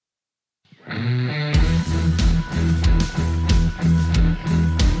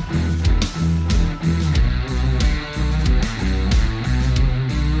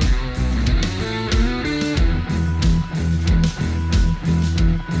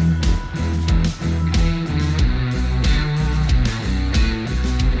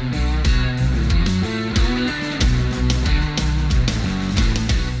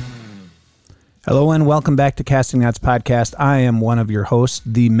Hello and welcome back to Casting Nets Podcast. I am one of your hosts,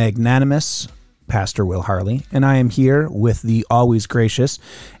 the magnanimous Pastor Will Harley, and I am here with the always gracious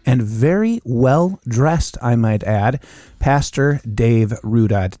and very well-dressed, I might add, Pastor Dave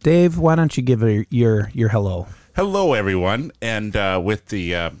Rudod. Dave, why don't you give your hello? Hello, everyone, and with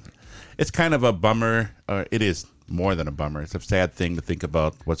the, it's kind of a bummer, it is more than a bummer, it's a sad thing to think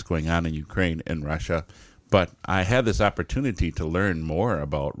about what's going on in Ukraine and Russia. But I had this opportunity to learn more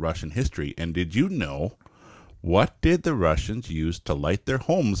about Russian history. And did you know, what did the Russians use to light their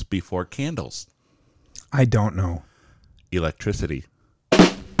homes before candles? I don't know. Electricity.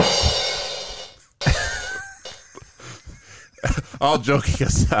 All joking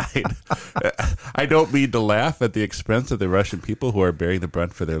aside, I don't mean to laugh at the expense of the Russian people who are bearing the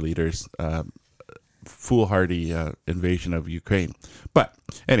brunt for their leaders' foolhardy invasion of Ukraine. But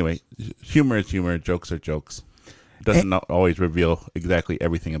anyway, humor is humor, jokes are jokes. It doesn't always reveal exactly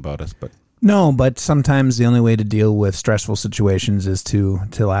everything about us, but no, but sometimes the only way to deal with stressful situations is to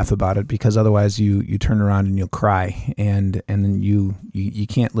laugh about it, because otherwise you turn around and you'll cry, and then you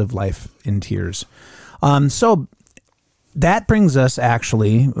can't live life in tears. So that brings us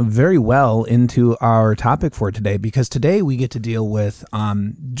actually very well into our topic for today, because today we get to deal with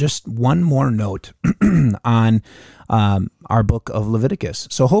just one more note on our book of Leviticus.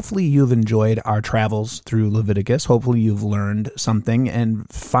 So hopefully you've enjoyed our travels through Leviticus. Hopefully you've learned something and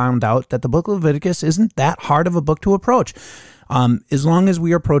found out that the book of Leviticus isn't that hard of a book to approach, as long as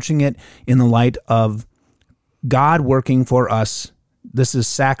we are approaching it in the light of God working for us. This is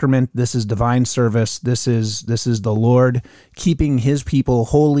sacrament. This is divine service. This is the Lord keeping his people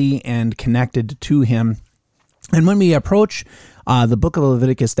holy and connected to him. And when we approach the book of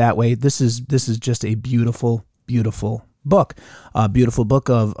Leviticus that way, this is just a beautiful, beautiful book. A beautiful book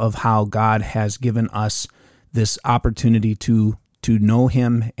of how God has given us this opportunity to know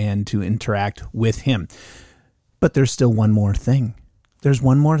him and to interact with him. But there's still one more thing. There's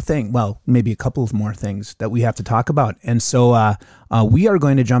one more thing, well, maybe a couple of more things that we have to talk about. And so we are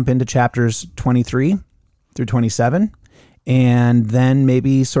going to jump into chapters 23 through 27, and then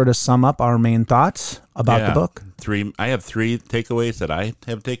maybe sort of sum up our main thoughts about the book. I have three takeaways that I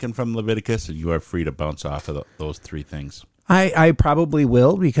have taken from Leviticus, and you are free to bounce off of those three things. I probably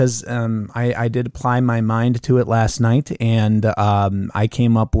will, because I did apply my mind to it last night, and I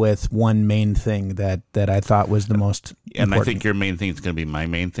came up with one main thing that I thought was the most important. I think your main thing is going to be my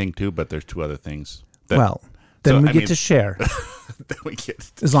main thing too, but there's two other things. Then we get to share.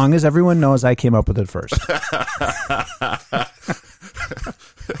 As long as everyone knows I came up with it first.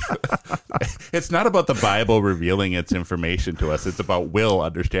 It's not about the Bible revealing its information to us. It's about Will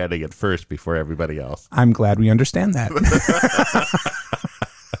understanding it first before everybody else. I'm glad we understand that.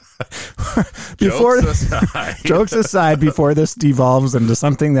 Jokes aside, before this devolves into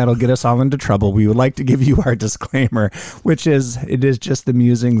something that'll get us all into trouble, we would like to give you our disclaimer, which is it is just the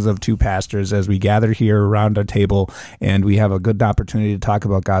musings of two pastors as we gather here around a table and we have a good opportunity to talk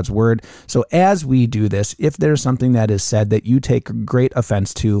about God's word. So as we do this, if there's something that is said that you take great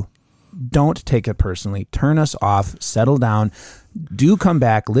offense to, don't take it personally. Turn us off, settle down, do come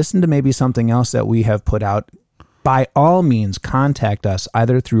back, listen to maybe something else that we have put out. By all means, contact us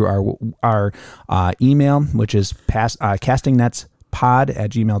either through our email, which is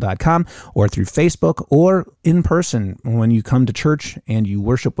castingnetspod@gmail.com, or through Facebook, or in person when you come to church and you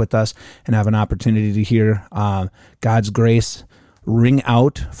worship with us and have an opportunity to hear God's grace ring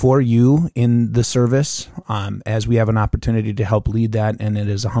out for you in the service, as we have an opportunity to help lead that, and it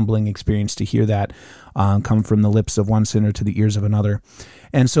is a humbling experience to hear that come from the lips of one sinner to the ears of another.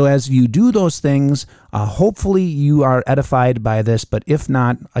 And so as you do those things, hopefully you are edified by this, but if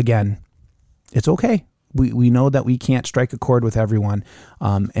not, again, it's okay. We know that we can't strike a chord with everyone,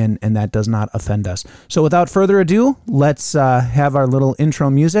 and that does not offend us. So without further ado, let's have our little intro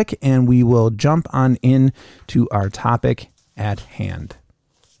music, and we will jump on in to our topic at hand.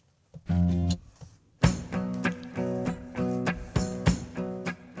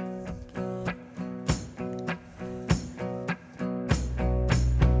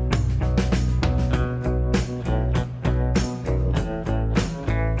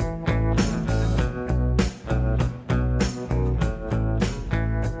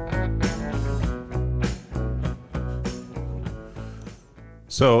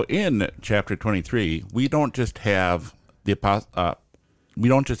 So in chapter 23, we don't just have we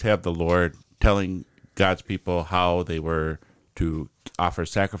don't just have the Lord telling God's people how they were to offer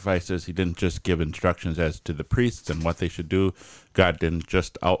sacrifices. He didn't just give instructions as to the priests and what they should do. God didn't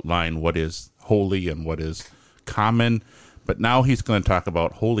just outline what is holy and what is common. But now he's going to talk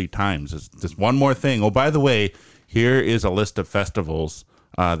about holy times. It's just one more thing. Oh, by the way, here is a list of festivals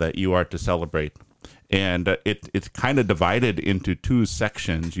that you are to celebrate. And it's kind of divided into two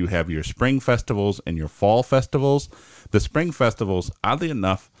sections. You have your spring festivals and your fall festivals. The spring festivals, oddly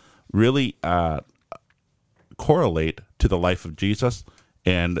enough, really correlate to the life of Jesus.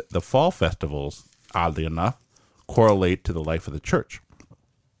 And the fall festivals, oddly enough, correlate to the life of the church.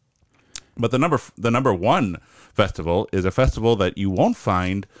 But the number one festival is a festival that you won't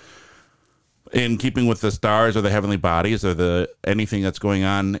find in keeping with the stars or the heavenly bodies or anything that's going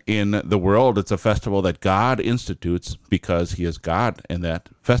on in the world. It's a festival that God institutes because he is God, and that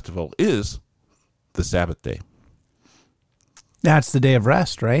festival is the Sabbath day. That's the day of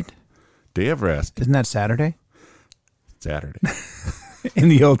rest, right? Day of rest. Isn't that Saturday? Saturday. In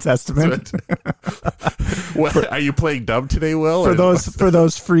the Old Testament. What, are you playing dumb today, Will? For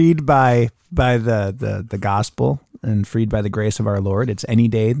those freed by the gospel and freed by the grace of our Lord, it's any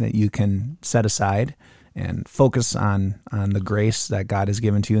day that you can set aside and focus on the grace that God has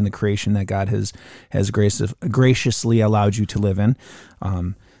given to you and the creation that God has graciously allowed you to live in.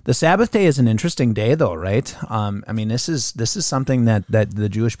 The Sabbath day is an interesting day, though, right? I mean, this is something that the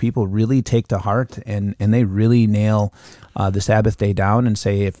Jewish people really take to heart, and they really nail the Sabbath day down and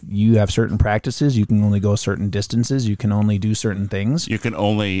say, if you have certain practices, you can only go certain distances, you can only do certain things. You can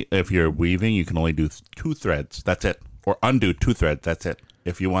only, if you're weaving, you can only do 2 threads. That's it. Or undo 2 threads. That's it.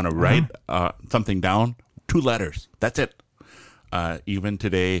 If you want to write something down, 2 letters. That's it. Even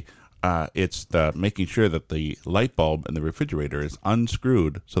today, it's making sure that the light bulb in the refrigerator is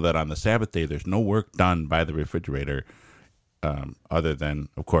unscrewed so that on the Sabbath day there's no work done by the refrigerator other than,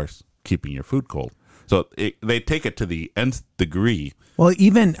 of course, keeping your food cold. So they take it to the nth degree. Well,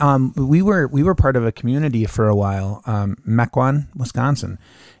 even we were part of a community for a while, Mequon, Wisconsin,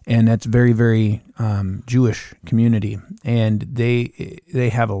 and that's very, very Jewish community, and they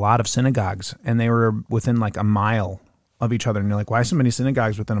have a lot of synagogues, and they were within like a mile of each other, and you're like, why so many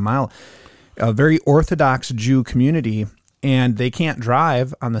synagogues within a mile? A very Orthodox Jew community, and they can't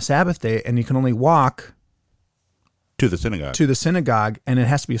drive on the Sabbath day, and you can only walk to the synagogue, and it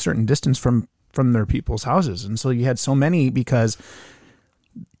has to be a certain distance from their people's houses. And so you had so many because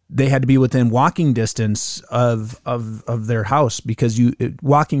they had to be within walking distance of their house, because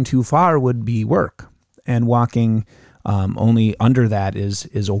walking too far would be work, and walking only under that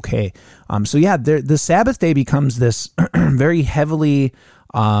is okay. So yeah, the Sabbath day becomes this very heavily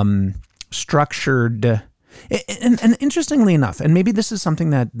structured, and interestingly enough, and maybe this is something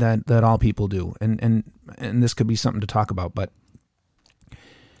that all people do, and this could be something to talk about, but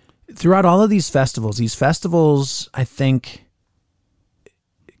throughout all of these festivals, I think,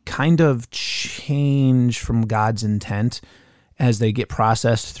 kind of change from God's intent as they get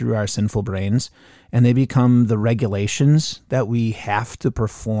processed through our sinful brains, and they become the regulations that we have to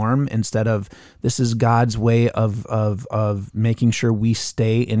perform instead of this is God's way of making sure we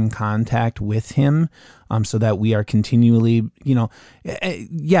stay in contact with him, so that we are continually,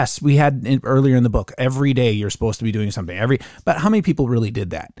 yes, we had earlier in the book, every day you're supposed to be doing something, but how many people really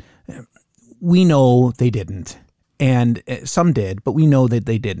did that? We know they didn't. And some did, but we know that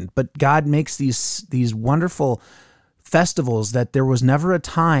they didn't. But God makes these wonderful festivals that there was never a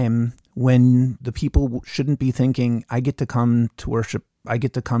time when the people shouldn't be thinking, I get to come to worship, I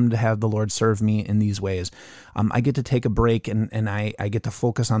get to come to have the Lord serve me in these ways. I get to take a break and I get to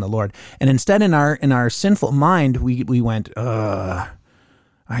focus on the Lord. And instead in our sinful mind, we went, I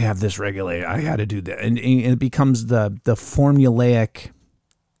have this regulated, I got to do that. And it becomes the formulaic.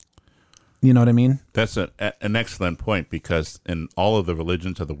 You know what I mean? That's an excellent point, because in all of the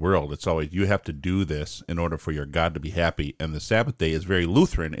religions of the world, it's always, you have to do this in order for your God to be happy. And the Sabbath day is very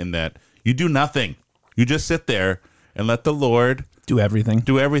Lutheran in that you do nothing. You just sit there and let the Lord do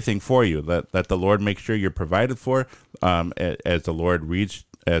everything for you. Let the Lord make sure you're provided for. As the Lord reads,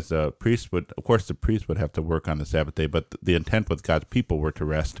 as a priest would, of course, the priest would have to work on the Sabbath day, but the intent with God's people were to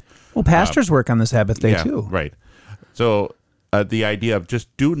rest. Well, pastors work on the Sabbath day too. Right. So the idea of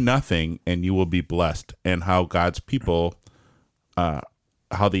just do nothing and you will be blessed, and how God's people,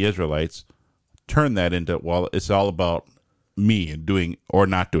 how the Israelites turn that into, well, it's all about me and doing or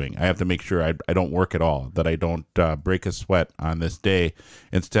not doing. I have to make sure I don't work at all, that I don't break a sweat on this day,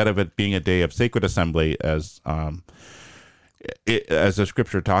 instead of it being a day of sacred assembly, as the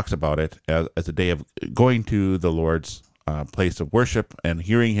scripture talks about it, as a day of going to the Lord's place of worship and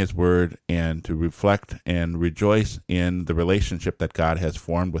hearing his word, and to reflect and rejoice in the relationship that God has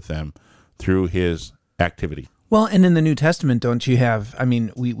formed with them through his activity. Well, and in the New Testament, don't you have, I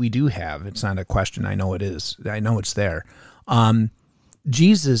mean, we do have, it's not a question, I know it is, I know it's there.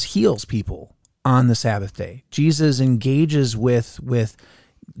 Jesus heals people on the Sabbath day. Jesus engages with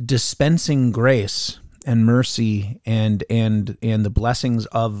dispensing grace and mercy and the blessings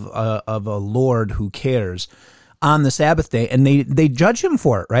of a Lord who cares on the Sabbath day, and they judge him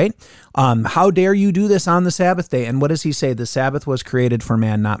for it, right? How dare you do this on the Sabbath day? And what does he say? The Sabbath was created for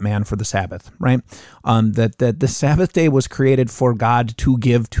man, not man for the Sabbath, right? That the Sabbath day was created for God to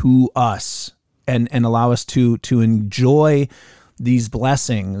give to us and allow us to enjoy these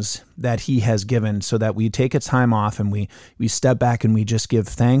blessings that he has given, so that we take a time off and we step back and we just give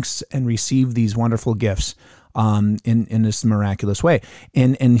thanks and receive these wonderful gifts in this miraculous way.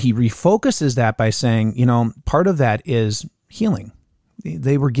 And he refocuses that by saying, part of that is healing.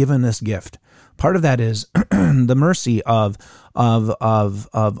 They were given this gift. Part of that is the mercy of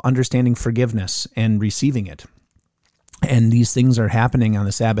understanding forgiveness and receiving it. And these things are happening on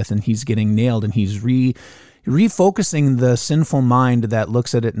the Sabbath, and he's getting nailed, and he's refocusing the sinful mind that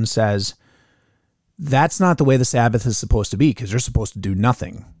looks at it and says, that's not the way the Sabbath is supposed to be, because they're supposed to do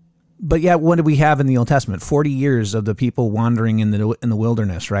nothing. But yet, what do we have in the Old Testament? 40 years of the people wandering in the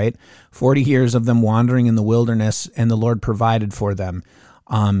wilderness, right? 40 years of them wandering in the wilderness, and the Lord provided for them,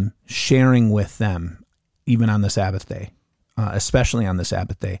 sharing with them, even on the Sabbath day, especially on the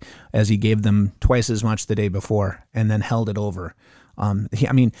Sabbath day, as he gave them twice as much the day before, and then held it over.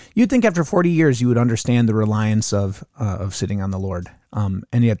 You'd think after 40 years you would understand the reliance of sitting on the Lord, and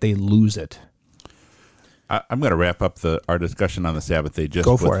yet they lose it. I'm going to wrap up our discussion on the Sabbath day just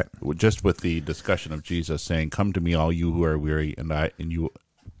with the discussion of Jesus saying, "Come to me, all you who are weary, and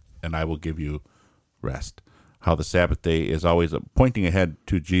I will give you rest." How the Sabbath day is always pointing ahead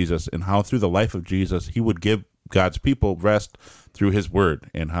to Jesus, and how through the life of Jesus he would give God's people rest through his word,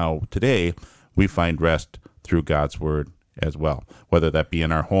 and how today we find rest through God's word as well, whether that be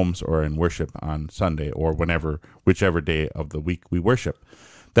in our homes or in worship on Sunday or whichever day of the week we worship.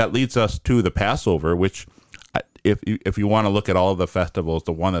 That leads us to the Passover, which, if you want to look at all of the festivals,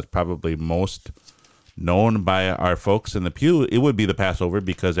 the one that's probably most known by our folks in the pew, it would be the Passover,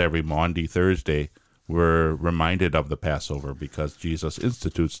 because every Maundy Thursday we're reminded of the Passover, because Jesus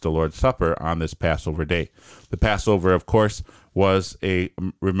institutes the Lord's Supper on this Passover day. The Passover, of course, was a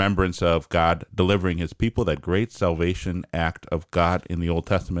remembrance of God delivering his people, that great salvation act of God in the Old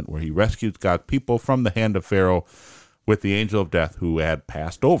Testament, where he rescued God's people from the hand of Pharaoh with the angel of death, who had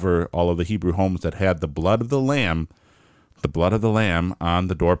passed over all of the Hebrew homes that had the blood of the lamb on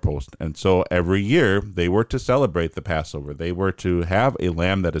the doorpost. And so every year they were to celebrate the Passover. They were to have a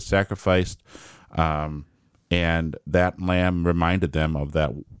lamb that is sacrificed, and that lamb reminded them of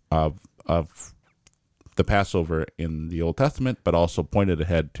that of the Passover in the Old Testament, but also pointed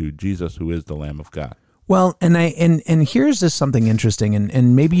ahead to Jesus, who is the Lamb of God. Well, and here's just something interesting,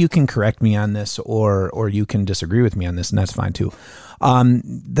 and maybe you can correct me on this, or you can disagree with me on this, and that's fine too.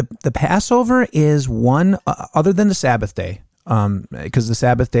 The Passover is one other than the Sabbath day, because the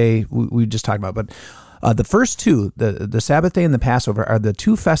Sabbath day we just talked about, but the first two, the Sabbath day and the Passover, are the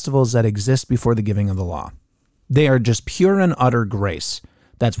two festivals that exist before the giving of the law. They are just pure and utter grace.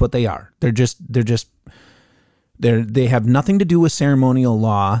 That's what they are. They have nothing to do with ceremonial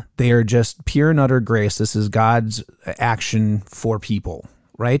law. They are just pure and utter grace. This is God's action for people,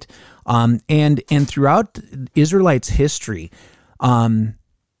 right? And throughout Israelites' history, some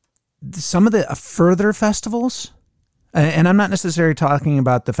of the further festivals, and I'm not necessarily talking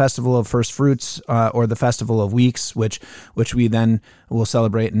about the festival of first fruits or the festival of weeks, which we then will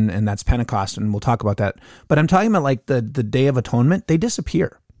celebrate, and that's Pentecost, and we'll talk about that. But I'm talking about like the Day of Atonement. They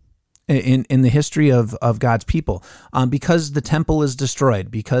disappear in the history of God's people, because the temple is destroyed,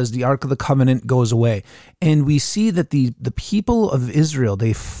 because the Ark of the Covenant goes away, and we see that the people of Israel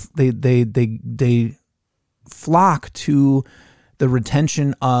they flock to the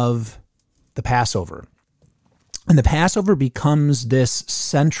retention of the Passover, and the Passover becomes this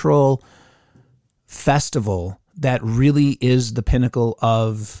central festival that really is the pinnacle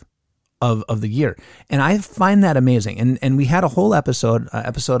of the year. And I find that amazing. And we had a whole episode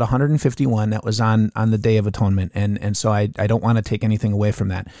 151, that was on the Day of Atonement. And so I don't want to take anything away from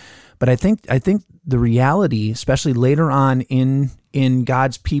that. But I think the reality, especially later on in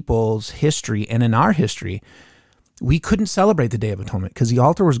God's people's history and in our history, we couldn't celebrate the Day of Atonement because the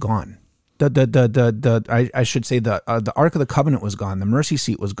altar was gone. I should say the Ark of the Covenant was gone. The mercy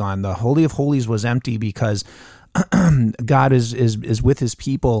seat was gone. The Holy of Holies was empty because God is with his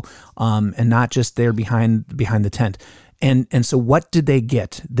people, and not just there behind the tent. And so what did they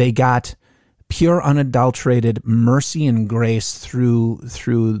get? They got pure, unadulterated mercy and grace through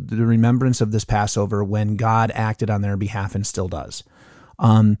the remembrance of this Passover when God acted on their behalf and still does.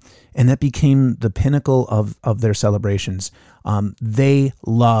 And that became the pinnacle of their celebrations. They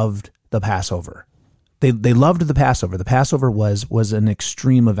loved the Passover. They loved the Passover. The Passover was an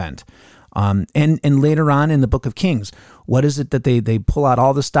extreme event. And later on in the book of Kings, what is it that they pull out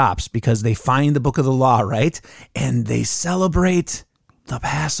all the stops because they find the book of the law, right? And they celebrate the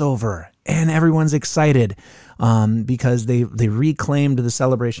Passover, and everyone's excited because they reclaimed the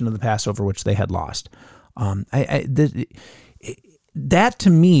celebration of the Passover, which they had lost. That to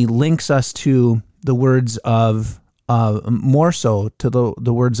me links us to the words of, more so to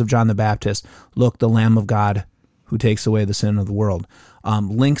the words of John the Baptist, "Look, the Lamb of God who takes away the sin of the world,"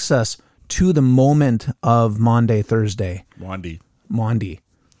 links us to the moment of Maundy Thursday. Maundy.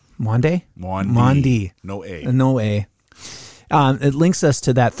 No A. It links us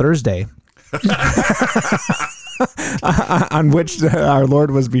to that Thursday on which our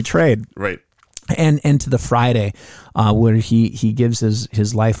Lord was betrayed. Right. And to the Friday where he gives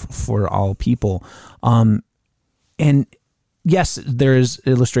his life for all people. And yes, there's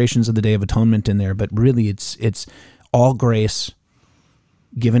illustrations of the Day of Atonement in there, but really it's all grace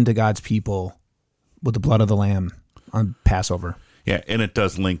given to God's people with the blood of the Lamb on Passover. Yeah, and it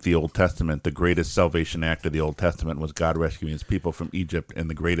does link the Old Testament. The greatest salvation act of the Old Testament was God rescuing his people from Egypt, and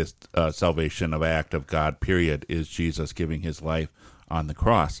the greatest salvation of act of God, period, is Jesus giving his life on the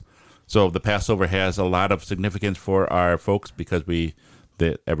cross. So the Passover has a lot of significance for our folks because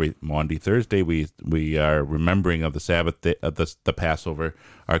every Maundy Thursday we are remembering of the Sabbath day, of the Passover.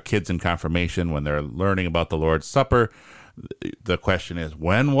 Our kids in confirmation, when they're learning about the Lord's Supper, the question is,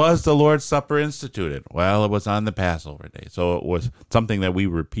 when was the Lord's Supper instituted? Well, it was on the Passover day. So it was something that we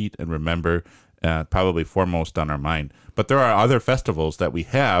repeat and remember, probably foremost on our mind. But there are other festivals that we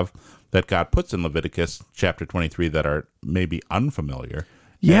have that God puts in Leviticus chapter 23 that are maybe unfamiliar.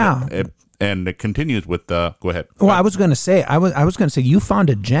 Yeah. And it continues with the, go ahead. Well, I was going to say, you found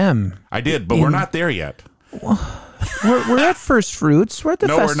a gem. I did, but we're not there yet. We're at first fruits. We're at the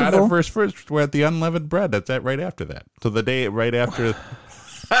festival. No, we're not at first fruits. We're at the unleavened bread. That's right after that. So the day right after.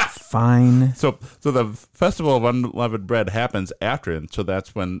 Fine. So the festival of unleavened bread happens after, and so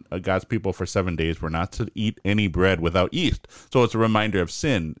that's when God's people for 7 days were not to eat any bread without yeast. So it's a reminder of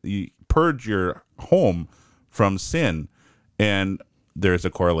sin. You purge your home from sin, and there's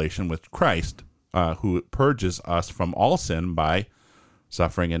a correlation with Christ, who purges us from all sin by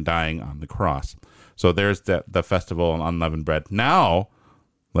suffering and dying on the cross. So there's the festival of unleavened bread. Now,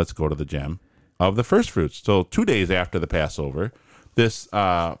 let's go to the gem of the first fruits. So 2 days after the Passover, this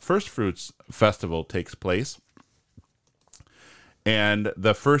first fruits festival takes place. And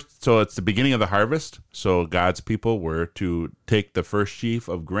so it's the beginning of the harvest. So God's people were to take the first sheaf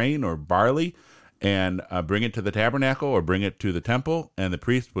of grain or barley and bring it to the tabernacle or bring it to the temple, and the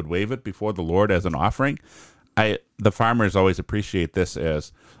priest would wave it before the Lord as an offering. The farmers always appreciate this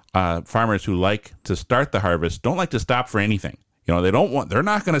as farmers who like to start the harvest don't like to stop for anything. You know, they're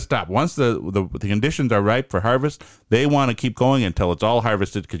not going to stop. Once the conditions are ripe for harvest, they want to keep going until it's all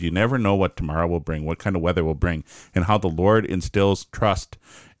harvested, because you never know what tomorrow will bring, what kind of weather will bring, and how the Lord instills trust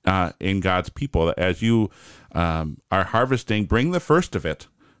in God's people. As you are harvesting, bring the first of it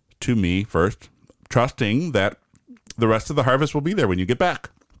to me first, trusting that the rest of the harvest will be there when you get back.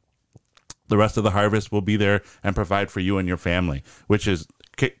 The rest of the harvest will be there and provide for you and your family, which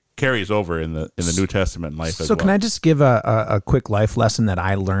carries over in the New Testament life as well. So can I just give a quick life lesson that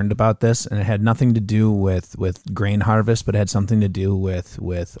I learned about this, and it had nothing to do with grain harvest, but it had something to do with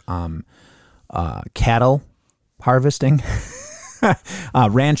cattle harvesting.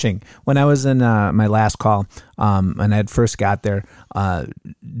 Ranching. When I was in my last call, and I had first got there,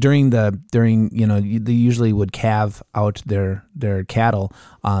 during they usually would calve out their cattle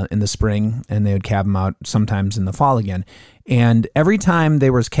in the spring, and they would calve them out sometimes in the fall again. And every time they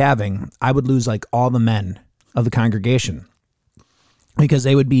was calving, I would lose like all the men of the congregation, because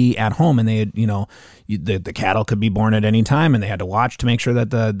they would be at home, and they had, the cattle could be born at any time, and they had to watch to make sure that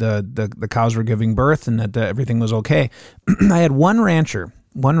the cows were giving birth and that everything was okay. I had one rancher,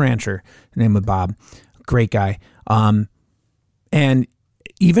 named was Bob, great guy. And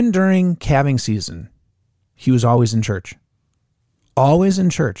even during calving season, he was always in church.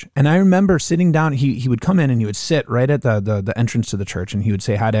 And I remember sitting down, he would come in and he would sit right at the entrance to the church, and he would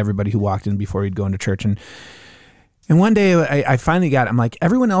say hi to everybody who walked in before he'd go into church. And one day I finally got it. I'm like,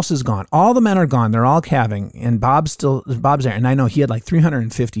 everyone else is gone. All the men are gone. They're all calving. And Bob's there. And I know he had like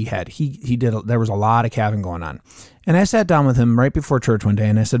 350 head. There was a lot of calving going on. And I sat down with him right before church one day.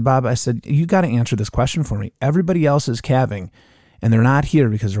 And I said, Bob, you got to answer this question for me. Everybody else is calving and they're not here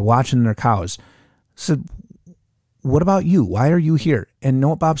because they're watching their cows. I said, what about you? Why are you here? And you know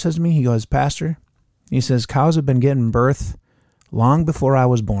what Bob says to me? He goes, Pastor, he says, cows have been getting birth long before I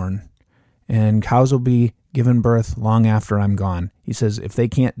was born. And cows will be given birth long after I'm gone. He says, if they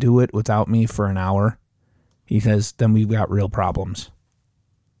can't do it without me for an hour, he says, then we've got real problems.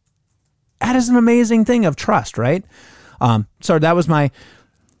 That is an amazing thing of trust, right? So that was my...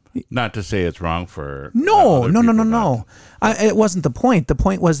 Not to say it's wrong for... No. It wasn't the point. The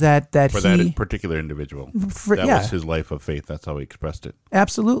point was that for that particular individual. That was his life of faith. That's how he expressed it.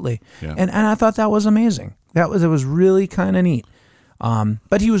 Absolutely. Yeah. And I thought that was amazing. It was really kind of neat.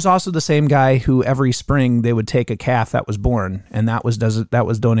 But he was also the same guy who every spring they would take a calf that was born, and that was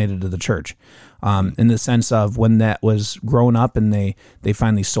donated to the church. In the sense of when that was grown up and they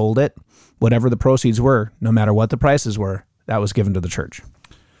finally sold it, whatever the proceeds were, no matter what the prices were, that was given to the church.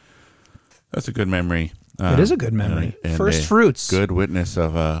 That's a good memory. It is a good memory. And First fruits. Good witness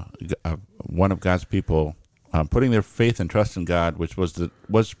of one of God's people putting their faith and trust in God, which was the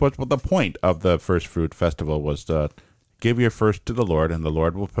point of the First Fruit Festival, was to give your first to the Lord, and the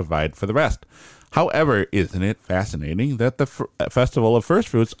Lord will provide for the rest. However, isn't it fascinating that the Festival of First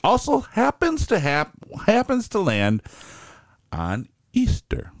Fruits also happens to land on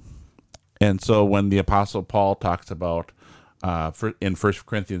Easter? And so when the Apostle Paul talks about in 1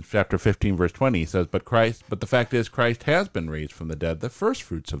 Corinthians chapter 15, verse 20, he says, but the fact is Christ has been raised from the dead, the first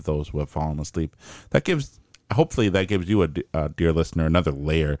fruits of those who have fallen asleep. Hopefully that gives you, dear listener, another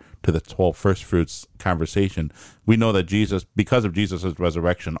layer to this whole first fruits conversation. We know that because of Jesus'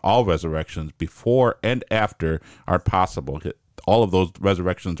 resurrection, all resurrections before and after are possible. All of those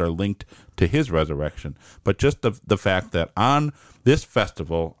resurrections are linked to his resurrection. But just the fact that on this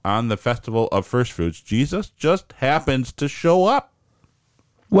festival, on the festival of first fruits, Jesus just happens to show up.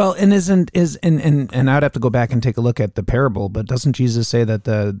 Well, and I'd have to go back and take a look at the parable, but doesn't Jesus say that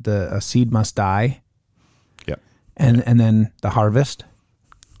a seed must die? And then the harvest,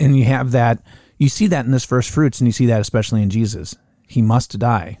 and you have that. You see that in this first fruits, and you see that especially in Jesus. He must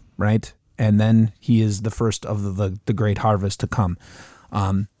die, right? And then he is the first of the great harvest to come.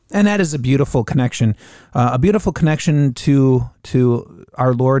 And that is a beautiful connection, to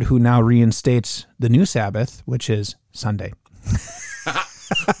our Lord, who now reinstates the new Sabbath, which is Sunday.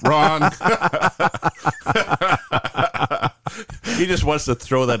 Wrong. He just wants to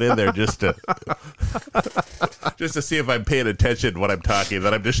throw that in there just to see if I'm paying attention when I'm talking,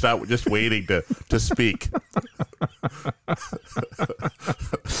 that I'm just waiting to speak.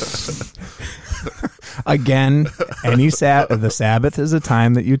 Again, the Sabbath is a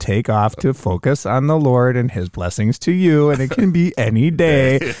time that you take off to focus on the Lord and his blessings to you, and it can be any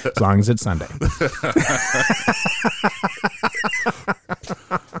day as long as it's Sunday.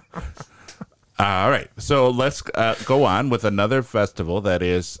 All right, so let's go on with another festival that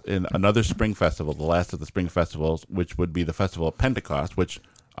is another spring festival, the last of the spring festivals, which would be the Festival of Pentecost, which,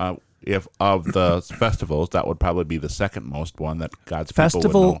 if of the festivals, that would probably be the second most one that God's people would know.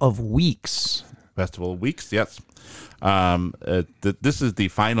 Festival of Weeks. Festival of Weeks, yes. This is the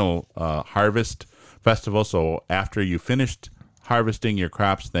final harvest festival, so after you finished harvesting your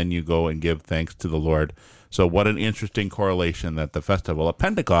crops, then you go and give thanks to the Lord. So what an interesting correlation that the Festival of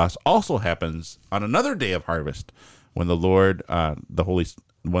Pentecost also happens on another day of harvest, when the Lord,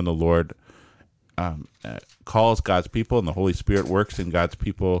 calls God's people, and the Holy Spirit works in God's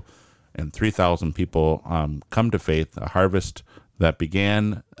people, and 3,000 people come to faith. A harvest that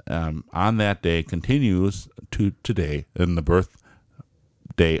began on that day continues to today, in the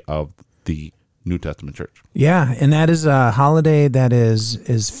birthday of the New Testament church. Yeah, and that is a holiday that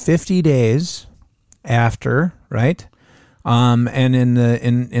is 50 days after, right? And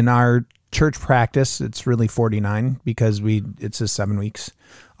in our church practice, it's really 49, because it's a 7 weeks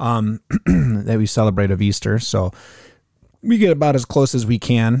that we celebrate of Easter. So we get about as close as we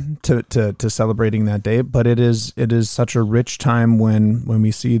can to celebrating that day. But it is such a rich time when we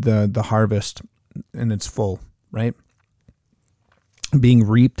see the harvest in its full, right? Being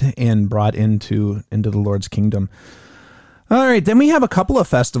reaped and brought into the Lord's kingdom. All right, then we have a couple of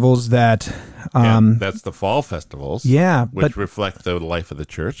festivals that... that's the fall festivals. Yeah. Which reflect the life of the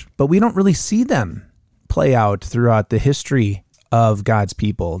church. But we don't really see them play out throughout the history of God's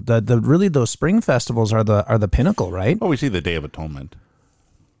people. Really those spring festivals are the pinnacle, right? Well, we see the Day of Atonement.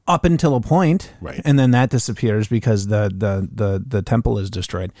 up until a point, Right. and then that disappears because the temple is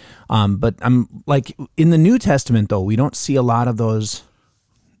destroyed. But I'm like in the New Testament, though, we don't see a lot of those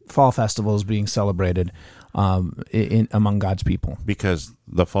fall festivals being celebrated among God's people. Because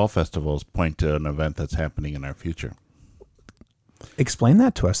the fall festivals point to an event that's happening in our future. Explain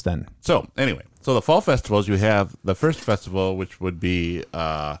that to us then. So anyway, so the fall festivals, you have the first festival, which would be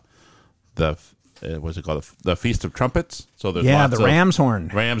what's it called? The Feast of Trumpets. So there's lots the ram's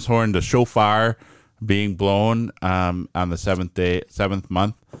horn. Ram's horn, the shofar being blown on the seventh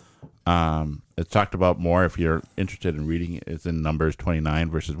month. It's talked about more if you're interested in reading it. It's in Numbers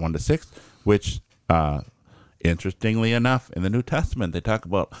 29, verses 1 to 6, which, interestingly enough, in the New Testament, they talk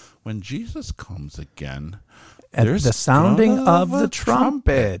about when Jesus comes again. At the sounding of the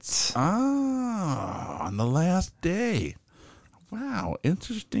trumpets. On the last day. Wow,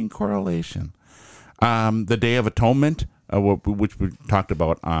 interesting correlation. The Day of Atonement, which we talked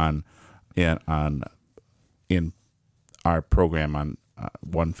about in our program on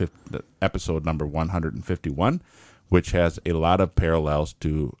episode number 151, which has a lot of parallels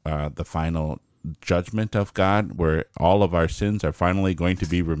to the final judgment of God, where all of our sins are finally going to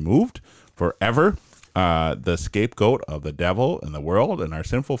be removed forever. The scapegoat of the devil and the world and our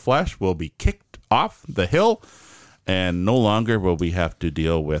sinful flesh will be kicked off the hill, and no longer will we have to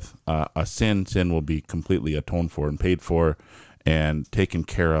deal with a sin. Sin will be completely atoned for and paid for and taken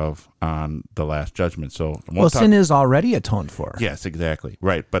care of on the last judgment. So, sin is already atoned for. Yes, exactly.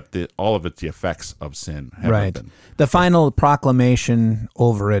 Right. But all of it's the effects of sin. Right. Been. The final proclamation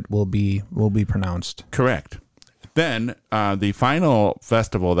over it will be pronounced. Correct. Then the final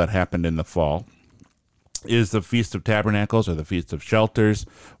festival that happened in the fall is the Feast of Tabernacles, or the Feast of Shelters,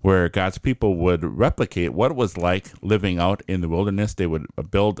 where God's people would replicate what it was like living out in the wilderness. They would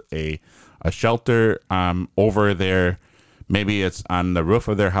build a shelter over their, maybe it's on the roof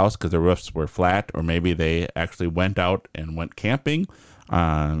of their house because the roofs were flat, or maybe they actually went out and went camping,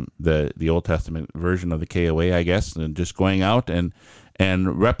 the Old Testament version of the KOA, I guess, and just going out and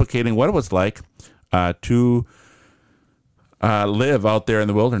replicating what it was like to live out there in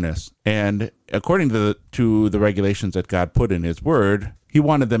the wilderness. And according to the regulations that God put in His Word, He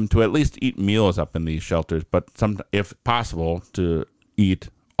wanted them to at least eat meals up in these shelters, but if possible, to eat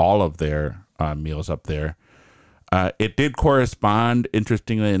all of their meals up there. It did correspond,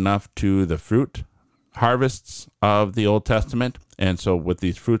 interestingly enough, to the fruit harvests of the Old Testament, and so with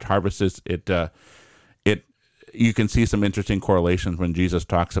these fruit harvests, you can see some interesting correlations when Jesus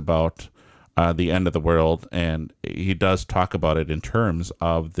talks about the end of the world, and He does talk about it in terms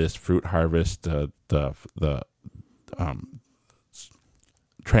of this fruit harvest, the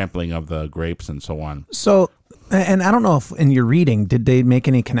trampling of the grapes, and so on. So, and I don't know if in your reading, did they make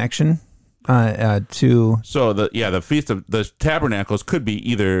any connection to? So the Feast of the Tabernacles could be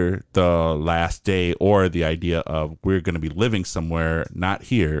either the last day or the idea of we're going to be living somewhere not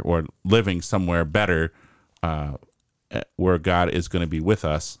here, or living somewhere better, where God is going to be with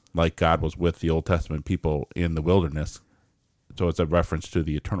us, like God was with the Old Testament people in the wilderness. So it's a reference to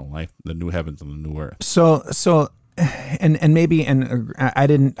the eternal life, the new heavens and the new earth. So and maybe, and I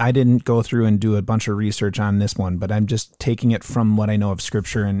didn't go through and do a bunch of research on this one, but I'm just taking it from what I know of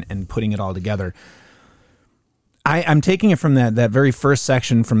Scripture and putting it all together. I'm taking it from that very first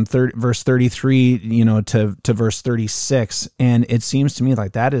section from verse 33, to verse 36, and it seems to me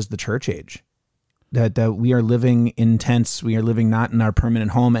like that is the church age. That we are living in tents, we are living not in our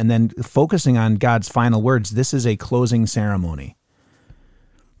permanent home, and then focusing on God's final words. This is a closing ceremony.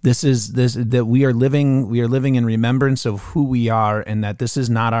 That we are living in remembrance of who we are, and that this is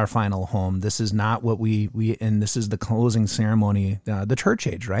not our final home. This is not what and this is the closing ceremony, the church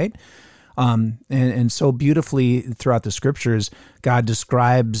age, right? And so beautifully throughout the Scriptures, God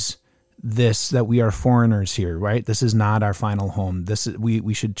describes this, that we are foreigners here, right? This is not our final home. This is,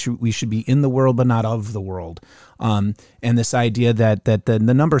 we should be in the world, but not of the world. And this idea that the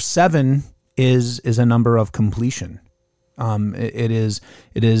number 7 is a number of completion. It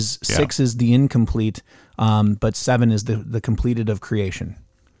is 6 is the incomplete, but 7 is the completed of creation.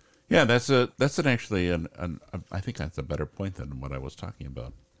 Yeah, that's actually I think that's a better point than what I was talking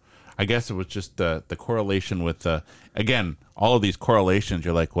about. I guess it was just the correlation with again, all of these correlations.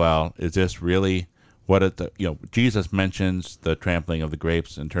 You're like, well, is this really what Jesus mentions the trampling of the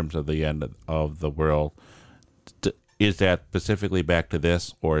grapes in terms of the end of the world. Is that specifically back to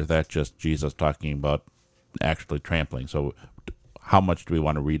this, or is that just Jesus talking about actually trampling? So how much do we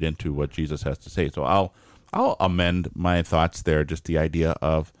want to read into what Jesus has to say? So I'll amend my thoughts there. Just the idea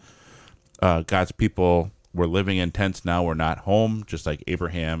of God's people, we're living in tents now. We're not home, just like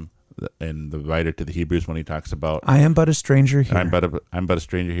Abraham and the writer to the Hebrews when he talks about I am but a stranger here. I'm but a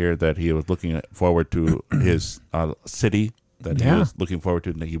stranger here, that he was looking forward to his city that he was looking forward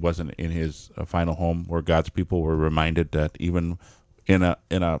to, and that he wasn't in his final home, where God's people were reminded that even in a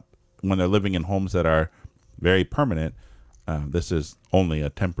when they're living in homes that are very permanent, this is only a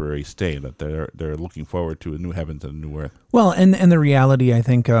temporary stay, that they're looking forward to a new heavens and a new earth. Well, and the reality, I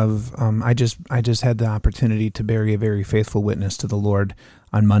think of, I just had the opportunity to bury a very faithful witness to the Lord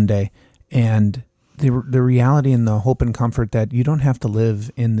on Monday, and the reality and the hope and comfort that you don't have to live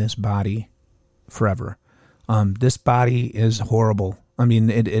in this body forever. This body is horrible. I mean,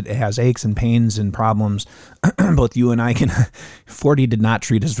 it has aches and pains and problems. Both you and I 40 did not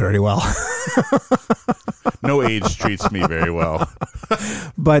treat us very well. No age treats me very well.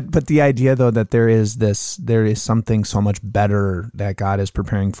 But the idea, though, that there is something so much better that God is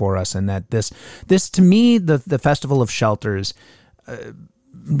preparing for us, and that this to me, the Festival of Shelters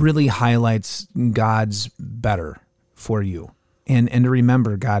really highlights God's better for you, and to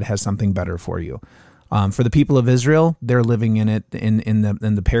remember God has something better for you. For the people of Israel, they're living in it in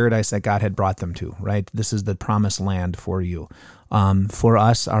the paradise that God had brought them to, right? This is the promised land for you. For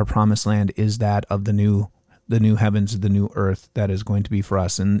us, our promised land is that of the new heavens, the new earth that is going to be for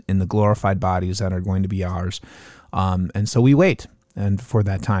us, in the glorified bodies that are going to be ours. And so we wait, and for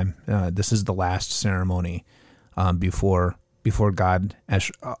that time, this is the last ceremony before God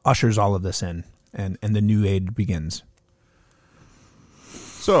ushers all of this in, and the new age begins.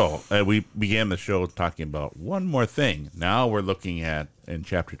 So we began the show talking about one more thing. Now we're looking at, in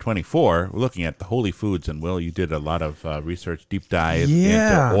chapter 24, we're looking at the holy foods. And Will, you did a lot of research, deep dive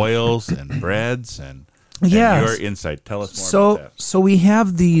into oils and breads and your insight. Tell us more about that. So we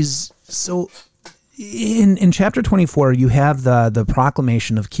have these. So in chapter 24, you have the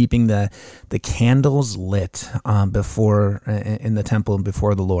proclamation of keeping the candles lit before in the temple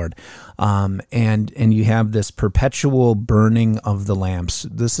before the Lord, and you have this perpetual burning of the lamps.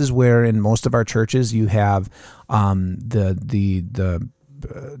 This is where in most of our churches you have the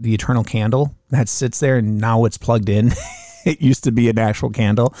eternal candle that sits there, and now it's plugged in. It used to be an actual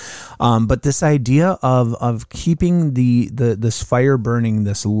candle, but this idea of keeping this fire burning,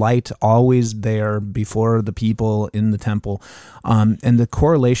 this light always there before the people in the temple, and the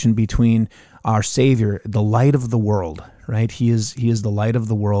correlation between our Savior, the light of the world, right? He is the light of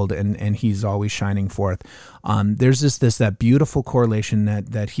the world, and he's always shining forth. There's that beautiful correlation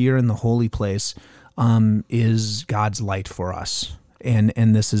that here in the holy place is God's light for us,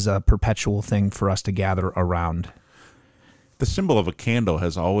 and this is a perpetual thing for us to gather around. The symbol of a candle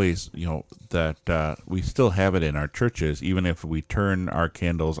has always, that we still have it in our churches, even if we turn our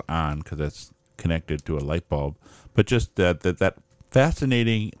candles on, because it's connected to a light bulb. But just that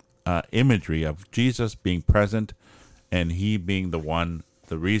fascinating imagery of Jesus being present, and he being the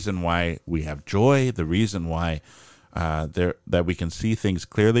reason why we have joy, the reason why that we can see things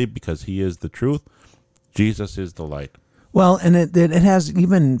clearly, because he is the truth. Jesus is the light. Well, and it has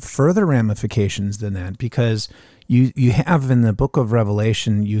even further ramifications than that, because you have in the book of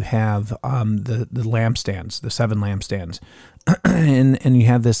Revelation, you have the lampstands, the 7 lampstands, and you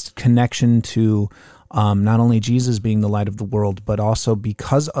have this connection to not only Jesus being the light of the world, but also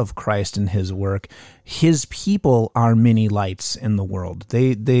because of Christ and his work, his people are many lights in the world.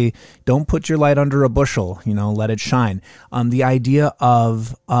 They don't put your light under a bushel, let it shine. The idea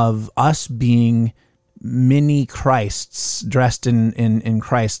of us being many Christs dressed in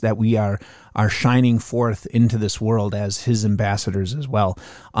Christ, that we are shining forth into this world as his ambassadors as well.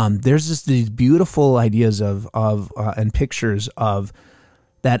 There's these beautiful ideas of and pictures of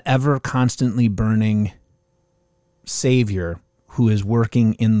that ever constantly burning Savior who is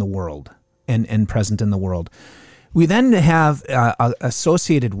working in the world and present in the world. We then have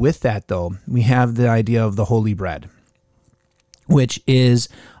associated with that, though, we have the idea of the holy bread, which is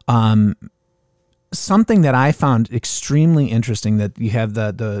something that I found extremely interesting, that you have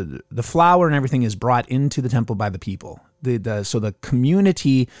the flour and everything is brought into the temple by the people. So the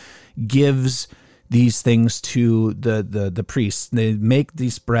community gives these things to the priests. They make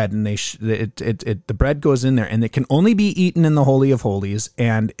this bread, and the bread goes in there, and it can only be eaten in the Holy of Holies,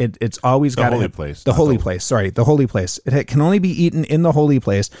 and it's always got the holy place. The holy place. Sorry, the holy place. It can only be eaten in the holy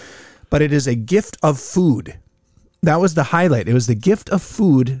place, but it is a gift of food. That was the highlight. It was the gift of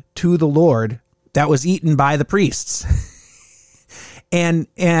food to the Lord that was eaten by the priests. and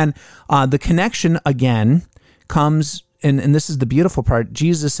the connection again comes, and this is the beautiful part,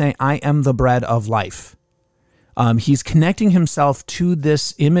 Jesus saying, I am the bread of life. He's connecting himself to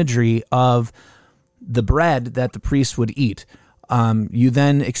this imagery of the bread that the priests would eat. You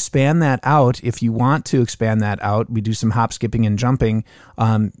then expand that out. If you want to expand that out, we do some hop, skipping, and jumping.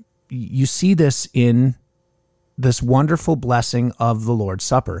 you see this in this wonderful blessing of the Lord's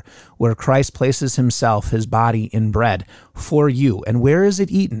Supper, where Christ places himself, his body, in bread for you. And where is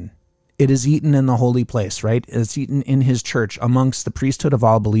it eaten? It is eaten in the holy place, right? It's eaten in his church amongst the priesthood of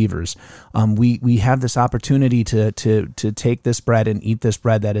all believers. We have this opportunity to take this bread and eat this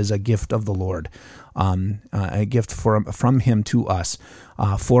bread that is a gift of the Lord, a gift from him to us,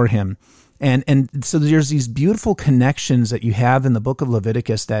 for him. And so there's these beautiful connections that you have in the book of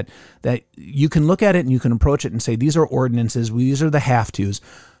Leviticus that you can look at it and you can approach it and say, these are ordinances, these are the have-tos.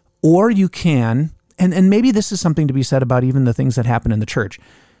 Or you can, and maybe this is something to be said about even the things that happen in the church.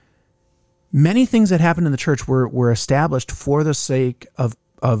 Many things that happened in the church were established for the sake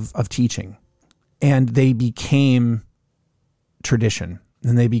of teaching, and they became tradition.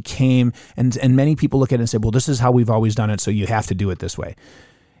 And they became, and many people look at it and say, well, this is how we've always done it, so you have to do it this way.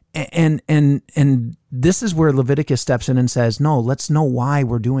 And this is where Leviticus steps in and says, no, let's know why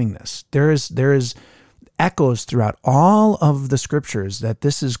we're doing this. There is echoes throughout all of the scriptures that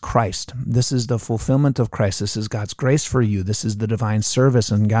this is Christ. This is the fulfillment of Christ. This is God's grace for you. This is the divine service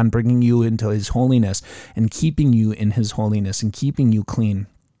and God bringing you into his holiness and keeping you in his holiness and keeping you clean.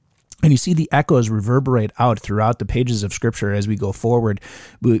 And you see the echoes reverberate out throughout the pages of Scripture as we go forward.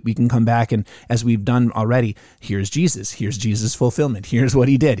 We can come back and, as we've done already, here's Jesus' fulfillment. Here's what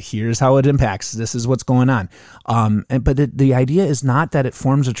he did. Here's how it impacts. This is what's going on. But the idea is not that it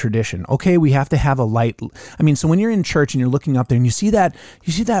forms a tradition. Okay, we have to have a light. I mean, so when you're in church and you're looking up there and you see that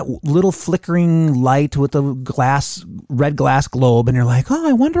little flickering light with a red glass globe, and you're like, oh,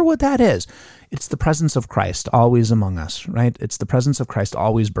 I wonder what that is. It's the presence of Christ always among us, right? It's the presence of Christ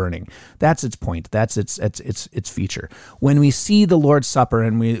always burning. That's its point. That's its feature. When we see the Lord's Supper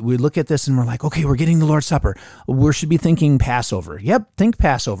and we look at this and we're like, okay, we're getting the Lord's Supper. We should be thinking Passover. Yep, think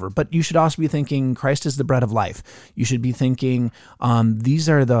Passover. But you should also be thinking Christ is the bread of life. You should be thinking these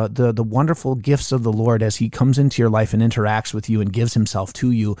are the wonderful gifts of the Lord as he comes into your life and interacts with you and gives himself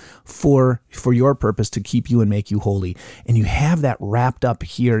to you for your purpose to keep you and make you holy. And you have that wrapped up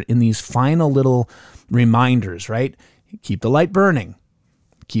here in these final little reminders, right? Keep the light burning.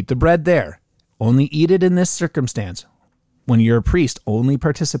 Keep the bread there. Only eat it in this circumstance. When you're a priest, only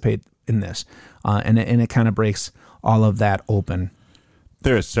participate in this. And it kind of breaks all of that open.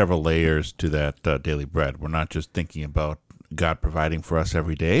 There are several layers to that daily bread. We're not just thinking about God providing for us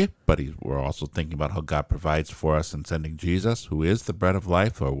every day, but we're also thinking about how God provides for us in sending Jesus, who is the bread of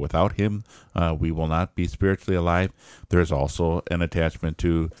life, or without him, we will not be spiritually alive. There is also an attachment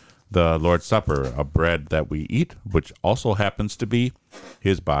to the Lord's Supper, a bread that we eat, which also happens to be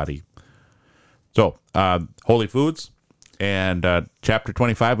his body. So, holy foods, and chapter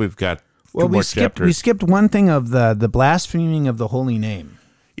 25, we've got two more chapters. We skipped one thing of the blaspheming of the holy name.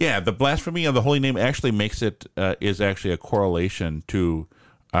 Yeah, the blasphemy of the holy name actually makes it, is actually a correlation to,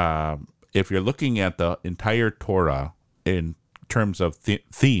 if you're looking at the entire Torah in terms of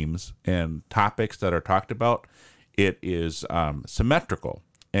themes and topics that are talked about, it is symmetrical.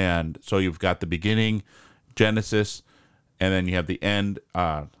 And so you've got the beginning, Genesis, and then you have the end,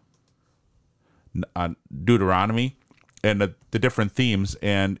 Deuteronomy, and the different themes.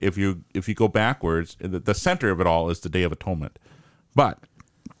 And if you go backwards, the center of it all is the Day of Atonement. But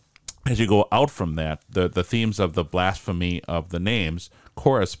as you go out from that, the themes of the blasphemy of the names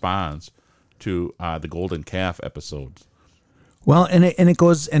corresponds to the golden calf episodes. Well, and it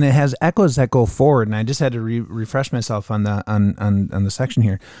goes and it has echoes that go forward, and I just had to refresh myself on the section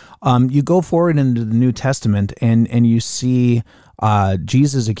here. You go forward into the New Testament, and you see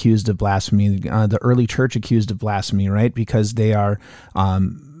Jesus accused of blasphemy, the early church accused of blasphemy, right? Because they are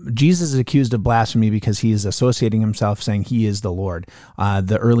Jesus is accused of blasphemy because he is associating himself, saying he is the Lord.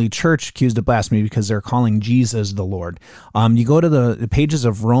 The early church accused of blasphemy because they're calling Jesus the Lord. You go to the pages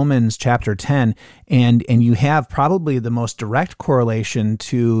of Romans chapter 10, and you have probably the most direct correlation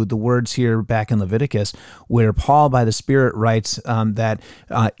to the words here back in Leviticus, where Paul, by the Spirit, writes that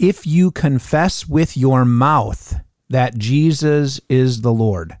if you confess with your mouth that Jesus is the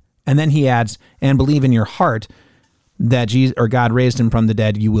Lord, and then he adds, and believe in your heart that Jesus or God raised him from the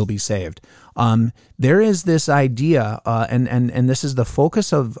dead, you will be saved. There is this idea, and this is the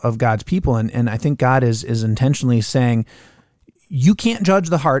focus of God's people, and I think God is intentionally saying, you can't judge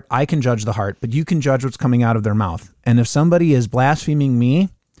the heart, I can judge the heart, but you can judge what's coming out of their mouth. And if somebody is blaspheming me,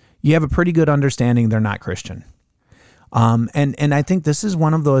 you have a pretty good understanding they're not Christian. And I think this is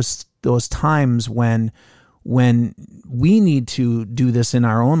one of those times when we need to do this in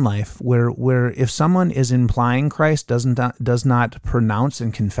our own life, where if someone is implying Christ does not pronounce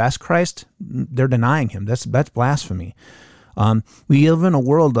and confess Christ, they're denying him. That's blasphemy. We live in a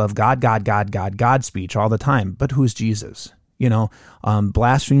world of God speech all the time, but who's Jesus?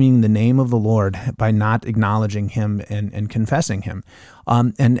 blaspheming the name of the Lord by not acknowledging him and confessing him.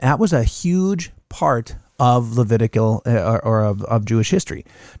 And that was a huge part of Levitical or of Jewish history.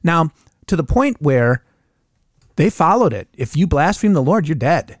 Now, to the point where they followed it. If you blaspheme the Lord, you're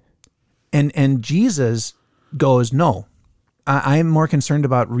dead. And Jesus goes, no, I'm more concerned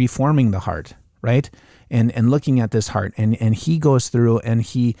about reforming the heart, right? And looking at this heart. And he goes through and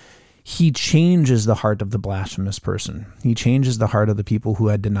he changes the heart of the blasphemous person. He changes the heart of the people who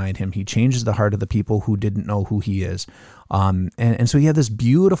had denied him. He changes the heart of the people who didn't know who he is. And so he had this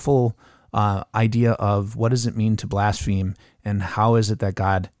beautiful idea of what does it mean to blaspheme and how is it that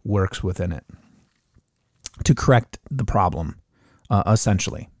God works within it to correct the problem,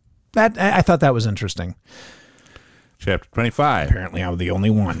 essentially. That I thought that was interesting. Chapter 25. Apparently I'm the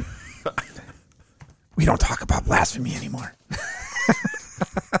only one. We don't talk about blasphemy anymore.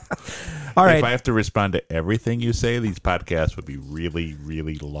 All right. If I have to respond to everything you say, these podcasts would be really,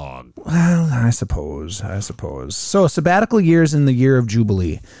 really long. Well, I suppose. So sabbatical years in the year of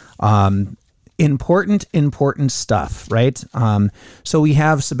Jubilee. Important stuff, right? So we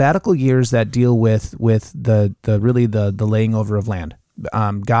have sabbatical years that deal with the laying over of land.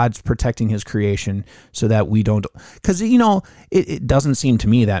 God's protecting his creation so that we don't, because, it doesn't seem to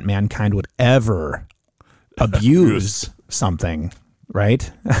me that mankind would ever abuse something, right?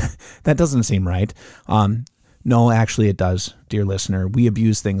 That doesn't seem right. No, actually it does, dear listener. We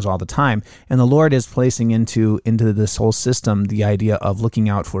abuse things all the time. And the Lord is placing into this whole system the idea of looking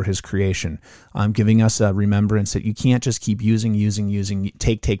out for his creation, giving us a remembrance that you can't just keep using,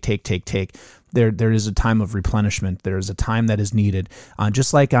 take. There is a time of replenishment. There is a time that is needed.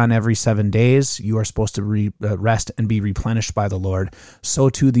 Just like on every 7 days, you are supposed to rest and be replenished by the Lord. So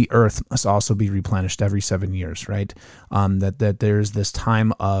too the earth must also be replenished every 7 years, right? That there's this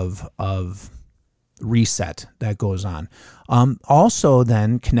time of reset that goes on. Also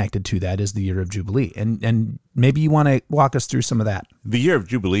then connected to that is the year of Jubilee. And maybe you want to walk us through some of that. The year of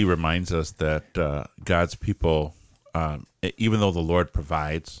Jubilee reminds us that God's people, even though the Lord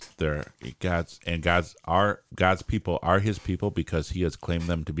provides, God's people are his people because he has claimed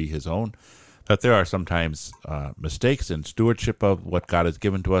them to be his own, that there are sometimes mistakes in stewardship of what God has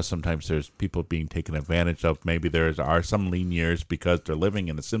given to us. Sometimes there's people being taken advantage of. Maybe there are some lean years because they're living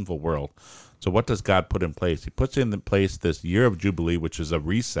in a sinful world. So what does God put in place? He puts in place this year of Jubilee, which is a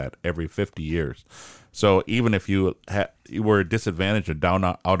reset every 50 years. So even if you were disadvantaged or down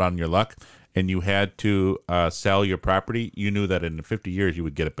out on your luck and you had to sell your property, you knew that in 50 years you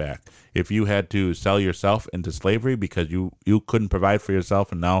would get it back. If you had to sell yourself into slavery because you couldn't provide for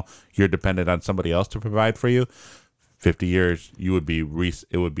yourself and now you're dependent on somebody else to provide for you, 50 years it would be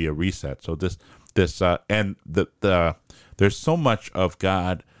a reset. So there's so much of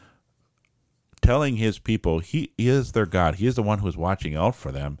God telling his people he is their God. He is the one who's watching out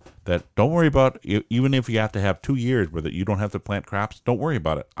for them. That don't worry about, even if you have to have 2 years where you don't have to plant crops, don't worry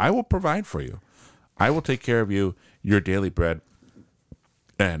about it. I will provide for you. I will take care of you, your daily bread,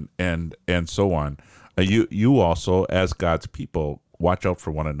 and so on. You also, as God's people, watch out for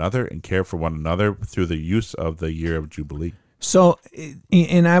one another and care for one another through the use of the year of Jubilee. So,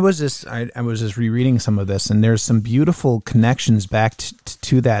 and I was just rereading some of this, and there's some beautiful connections back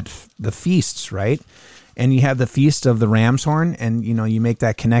to that, the feasts, right? And you have the feast of the ram's horn, and you make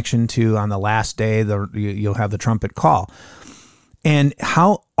that connection to on the last day you'll have the trumpet call. And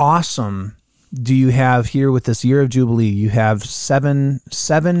how awesome do you have here with this year of Jubilee? You have seven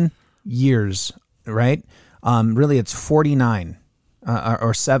years, right? Really, it's 49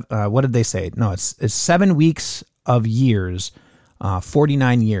 or seven. What did they say? No, it's 7 weeks of years,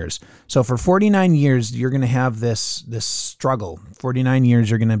 49 years. So for 49 years, you're going to have this struggle. 49 years,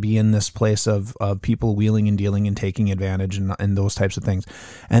 you're going to be in this place of people wheeling and dealing and taking advantage and those types of things.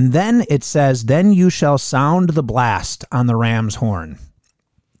 And then it says, then you shall sound the blast on the ram's horn.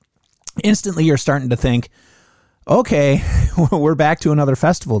 Instantly, you're starting to think, okay, we're back to another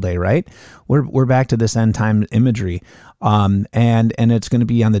festival day, right? We're back to this end time imagery. And it's going to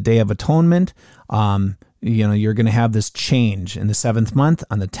be on the Day of Atonement. You're going to have this change in the 7th month.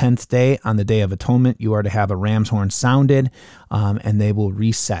 On the 10th day, on the Day of Atonement, you are to have a ram's horn sounded, and they will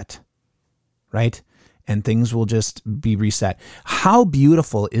reset, right? And things will just be reset. How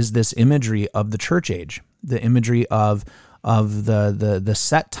beautiful is this imagery of the church age? The imagery of the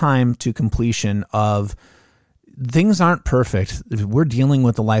set time to completion of things aren't perfect. We're dealing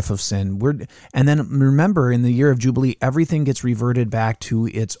with the life of sin. And then remember, in the year of Jubilee, everything gets reverted back to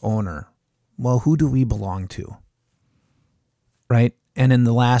its owner. Well, who do we belong to? Right? And in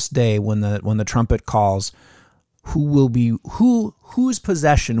the last day, when the trumpet calls, whose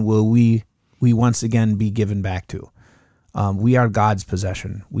possession will we once again be given back to? We are God's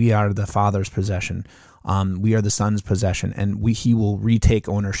possession. We are the Father's possession. We are the Son's possession, and He will retake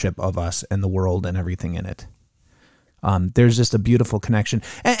ownership of us and the world and everything in it. There's just a beautiful connection.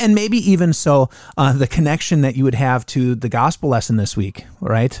 And maybe even so, the connection that you would have to the gospel lesson this week,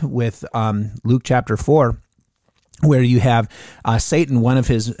 right? With Luke chapter 4, where you have Satan, one of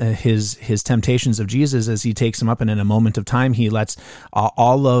his temptations of Jesus as he takes him up, and in a moment of time, he lets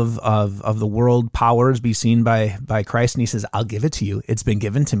all of the world powers be seen by Christ, and he says, I'll give it to you. It's been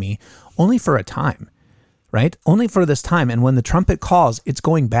given to me only for a time, right? Only for this time. And when the trumpet calls, it's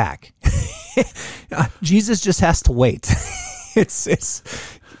going back. Jesus just has to wait.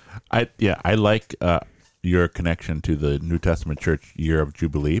 I like your connection to the New Testament Church year of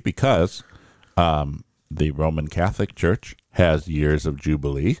Jubilee, because the Roman Catholic Church has years of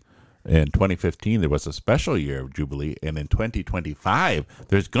Jubilee. In 2015, there was a special year of Jubilee, and in 2025,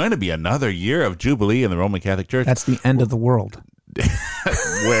 there's going to be another year of Jubilee in the Roman Catholic Church. That's the end of the world.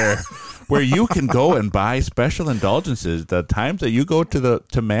 where you can go and buy special indulgences. The times that you go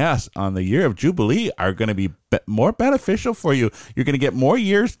to Mass on the year of Jubilee are going to be more beneficial for you. You're going to get more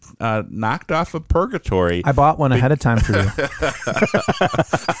years knocked off of purgatory. I bought one ahead of time for you.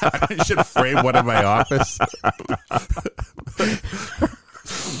 I should frame one in my office.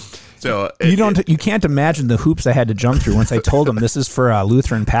 So you can't imagine the hoops I had to jump through once I told him this is for a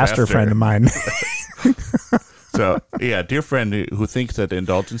Lutheran pastor friend of mine. So, yeah, dear friend who thinks that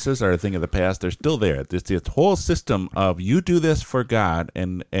indulgences are a thing of the past, they're still there. There's this whole system of you do this for God,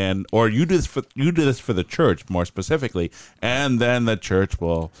 or you do this for the church more specifically, and then the church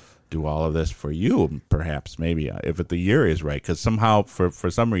will do all of this for you, perhaps, maybe, if the year is right. Because somehow,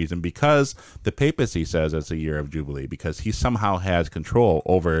 for some reason, because the papacy says it's a year of Jubilee, because he somehow has control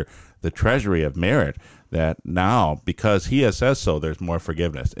over the treasury of merit, that now, because he has said so, there's more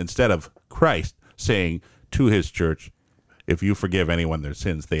forgiveness. Instead of Christ saying to his church, if you forgive anyone their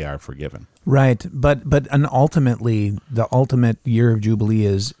sins, they are forgiven. Right, but ultimately, the ultimate year of Jubilee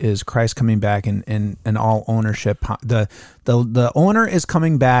is Christ coming back and all ownership. The owner is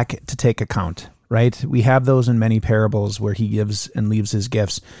coming back to take account. Right, we have those in many parables where he gives and leaves his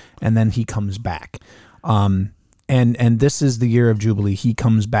gifts, and then he comes back. And this is the year of Jubilee. He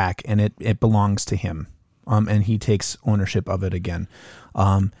comes back, and it belongs to him. And he takes ownership of it again.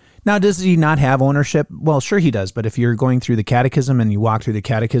 Now, does he not have ownership? Well, sure he does. But if you're going through the catechism and you walk through the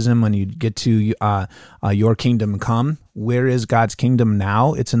catechism, when you get to your kingdom come, where is God's kingdom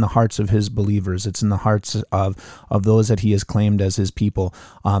now? It's in the hearts of his believers. It's in the hearts of those that he has claimed as his people.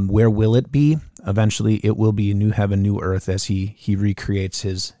 Where will it be? Eventually, it will be a new heaven, new earth as he recreates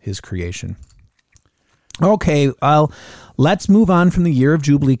his creation. Okay, well, let's move on from the year of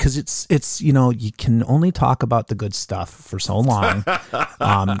Jubilee, because it's you can only talk about the good stuff for so long,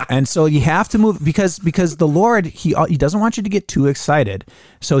 and so you have to move because the Lord he doesn't want you to get too excited,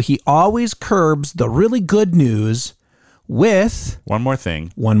 so he always curbs the really good news with one more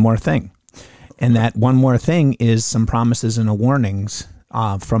thing, and that one more thing is some promises and warnings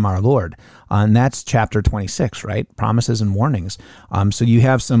from our Lord. And that's chapter 26, right? Promises and warnings. So you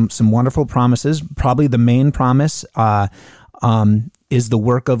have some wonderful promises. Probably the main promise is the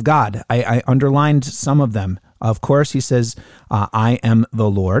work of God. I underlined some of them. Of course, he says, I am the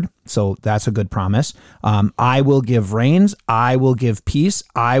Lord. So that's a good promise. I will give rains. I will give peace.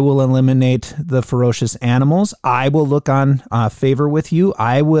 I will eliminate the ferocious animals. I will look on favor with you.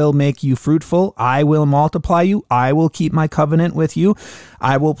 I will make you fruitful. I will multiply you. I will keep my covenant with you.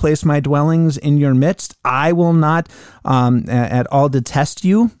 I will place my dwellings in your midst. I will not at all detest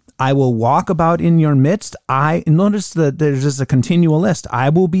you. I will walk about in your midst. Notice that there's just a continual list. I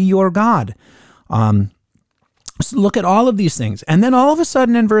will be your God. So look at all of these things. And then all of a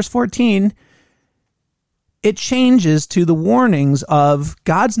sudden in verse 14, it changes to the warnings of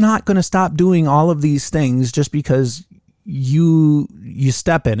God's not going to stop doing all of these things just because you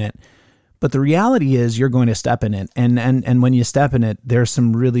step in it. But the reality is you're going to step in it. And when you step in it, there's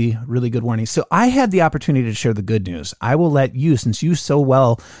some really, really good warnings. So I had the opportunity to share the good news. I will let you, since you so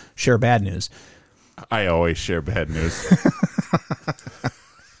well share bad news. I always share bad news.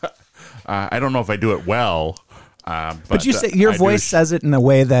 I don't know if I do it well. But you say your voice says it in a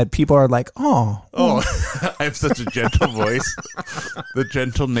way that people are like, oh. I have such a gentle voice. The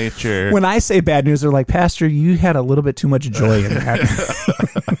gentle nature. When I say bad news, they're like, Pastor, you had a little bit too much joy in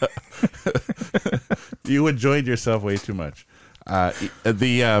that. You enjoyed yourself way too much.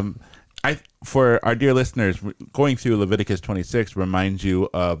 For our dear listeners, going through Leviticus 26 reminds you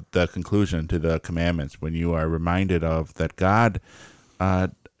of the conclusion to the commandments, when you are reminded of that God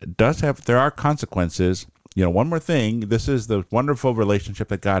there are consequences. One more thing, this is the wonderful relationship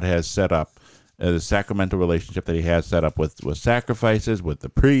that God has set up the sacramental relationship that he has set up with sacrifices, with the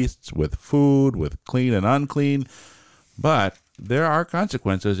priests, with food, with clean and unclean. But there are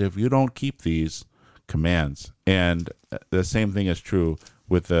consequences if you don't keep these commands. And the same thing is true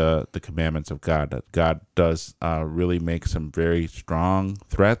with the commandments of God. God does really make some very strong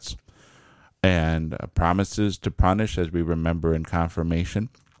threats and promises to punish, as we remember in confirmation.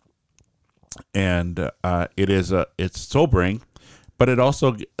 And it's sobering, but it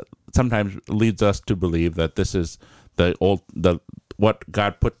also sometimes leads us to believe that this is what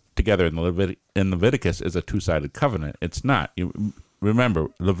God put together in Leviticus is a two-sided covenant. It's not. You remember,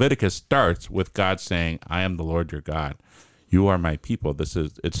 Leviticus starts with God saying, "I am the Lord your God. You are my people."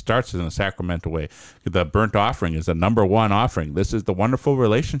 It starts in a sacramental way. The burnt offering is the number one offering. This is the wonderful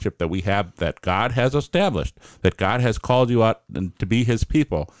relationship that we have, that God has established, that God has called you out to be his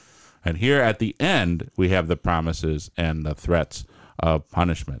people. And here at the end, we have the promises and the threats of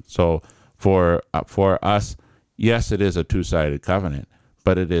punishment. So for us, yes, it is a two-sided covenant,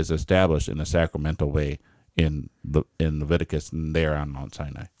 but it is established in a sacramental way in Leviticus and there on Mount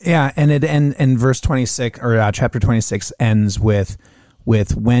Sinai. Yeah, and verse 26 or chapter 26 ends with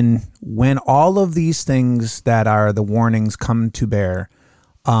when all of these things that are the warnings come to bear,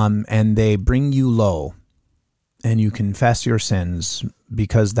 and they bring you low, and you confess your sins,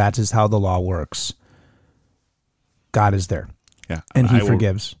 because that is how the law works. God is there. Yeah, and he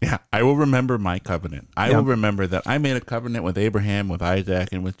forgives. I will remember my covenant. I will remember that I made a covenant with Abraham, with Isaac,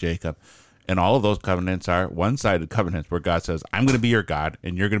 and with Jacob. And all of those covenants are one-sided covenants where God says, "I'm going to be your God,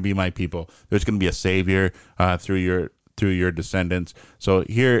 and you're going to be my people." There's going to be a Savior through your descendants. So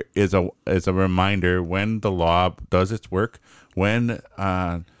here is a reminder, when the law does its work, when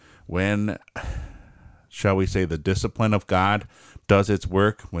shall we say the discipline of God does its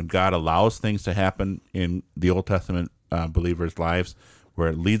work, when God allows things to happen in the Old Testament believers' lives, where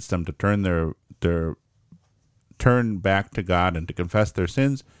it leads them to turn back to God and to confess their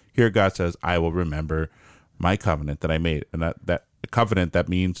sins. Here God says, "I will remember my covenant that I made." And that covenant, that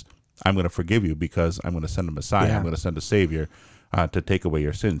means I'm going to forgive you because I'm going to send a Messiah. Yeah. I'm going to send a Savior to take away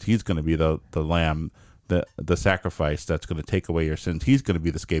your sins. He's going to be the lamb, the sacrifice that's going to take away your sins. He's going to be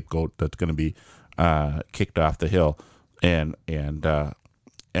the scapegoat that's going to be kicked off the hill, and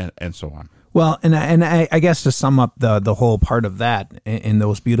so on. Well, and I guess to sum up the whole part of that in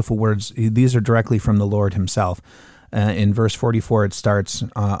those beautiful words, these are directly from the Lord himself. In verse 44, it starts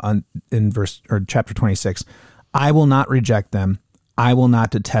chapter 26. "I will not reject them. I will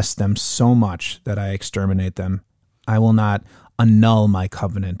not detest them so much that I exterminate them. I will not annul my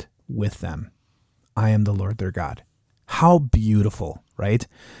covenant with them. I am the Lord their God." How beautiful, right?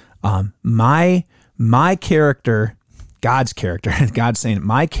 My character, God's character, God's saying,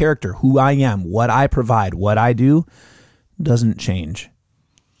 my character, who I am, what I provide, what I do, doesn't change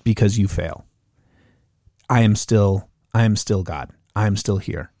because you fail. I am still God. I am still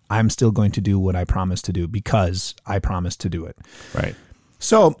here. I'm still going to do what I promised to do because I promised to do it. Right.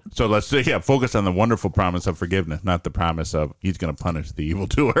 So let's focus on the wonderful promise of forgiveness, not the promise of he's going to punish the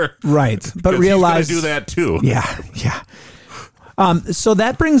evildoer. Right. But realize he's going to do that too. Yeah. So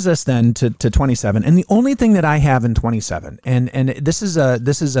that brings us then to 27, and the only thing that I have in 27, and this is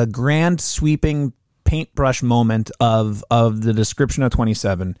a grand sweeping paintbrush moment of the description of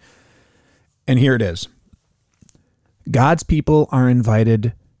 27, and here it is. God's people are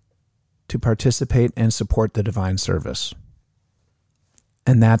invited to participate and support the divine service,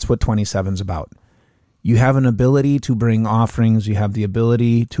 and that's what 27 is about. You have an ability to bring offerings. You have the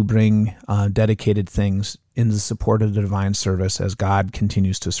ability to bring dedicated things in the support of the divine service as God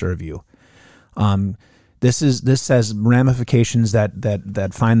continues to serve you. This has ramifications that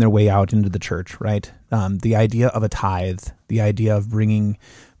find their way out into the church, right? The idea of a tithe, the idea of bringing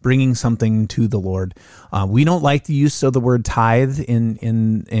something to the Lord. We don't like the use of the word tithe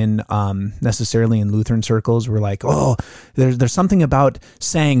in necessarily in Lutheran circles. We're like, oh, there's something about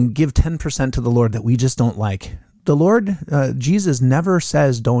saying give 10% to the Lord that we just don't like. The Lord, Jesus never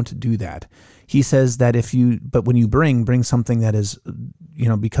says don't do that. He says that but when you bring something that is,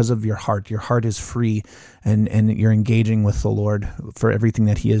 because of your heart is free and you're engaging with the Lord for everything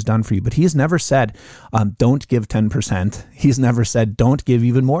that he has done for you. But he's never said, don't give 10%. He's never said, don't give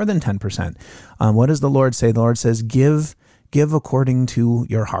even more than 10%. What does the Lord say? The Lord says, give according to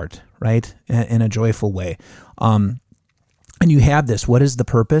your heart, right? In a joyful way. And you have this. What is the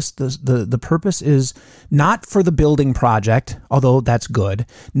purpose? The purpose is not for the building project, although that's good.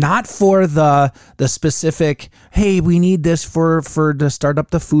 Not for the specific, hey, we need this for to start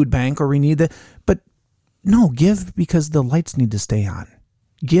up the food bank, or we need that. But no, give because the lights need to stay on.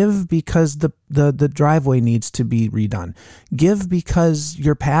 Give because the driveway needs to be redone. Give because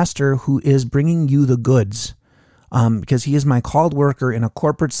your pastor who is bringing you the goods, because he is my called worker in a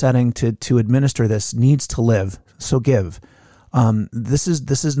corporate setting to administer this, needs to live. So give. This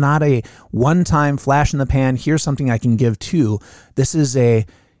is not a one-time flash in the pan, here's something I can give to. This is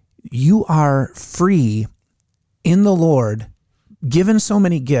you are free in the Lord, given so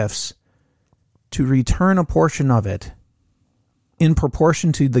many gifts, to return a portion of it in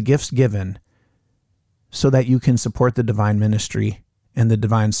proportion to the gifts given, so that you can support the divine ministry and the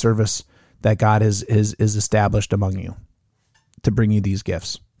divine service that God is established among you to bring you these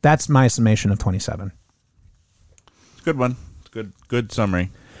gifts. That's my summation of 27. It's a good one. It's good summary.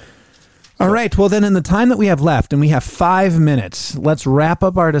 All right. Well, then in the time that we have left, and we have 5 minutes, let's wrap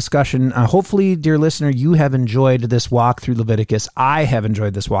up our discussion. Hopefully, dear listener, you have enjoyed this walk through Leviticus. I have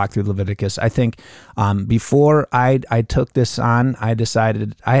enjoyed this walk through Leviticus. I think before I took this on, I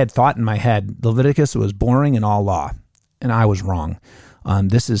decided, I had thought in my head, Leviticus was boring and all law, and I was wrong.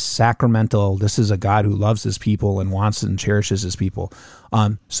 This is sacramental. This is a God who loves his people and wants and cherishes his people.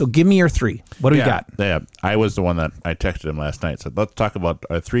 So give me your 3. What do we got? Yeah, I was the one that I texted him last night. So let's talk about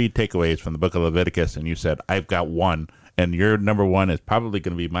 3 takeaways from the book of Leviticus. And you said, I've got 1. And your number 1 is probably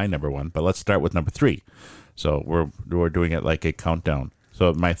going to be my number 1. But let's start with number 3. So we're doing it like a countdown.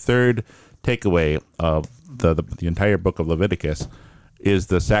 So my third takeaway of the entire book of Leviticus is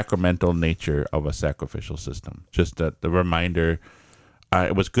the sacramental nature of a sacrificial system. Just the reminder.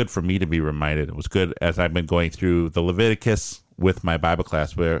 It was good for me to be reminded. It was good as I've been going through the Leviticus with my Bible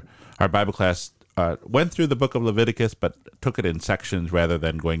class, where our Bible class went through the book of Leviticus, but took it in sections rather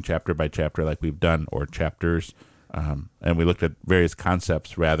than going chapter by chapter like we've done, or chapters. And we looked at various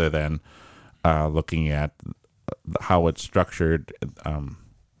concepts rather than looking at how it's structured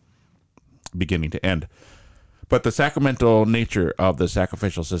beginning to end. But the sacramental nature of the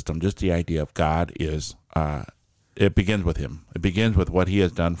sacrificial system, just the idea of God is... it begins with him. It begins with what he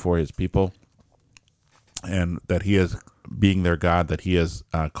has done for his people, and that he is being their God, that he is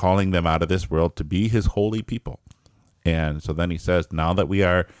calling them out of this world to be his holy people. And so then he says, now that we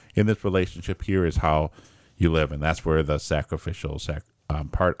are in this relationship, here is how you live. And that's where the sacrificial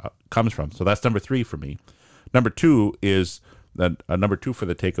part comes from. So that's number 3 for me. Number 2 is that number 2 for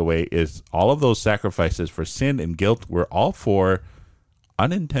the takeaway is all of those sacrifices for sin and guilt were all for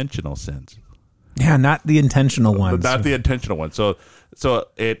unintentional sins. Yeah, not the intentional ones. Not the intentional ones. So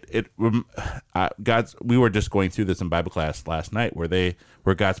we were just going through this in Bible class last night, where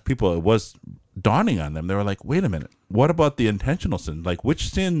God's people, it was dawning on them. They were like, wait a minute, what about the intentional sin? Like, which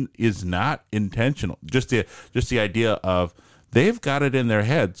sin is not intentional? Just the idea of they've got it in their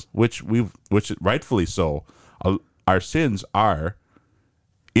heads, which rightfully so. Our sins are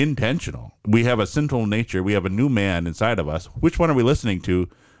intentional. We have a sinful nature. We have a new man inside of us. Which one are we listening to?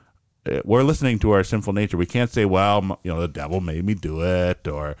 We're listening to our sinful nature. We can't say, well, the devil made me do it,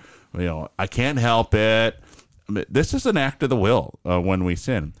 or, I can't help it. I mean, this is an act of the will when we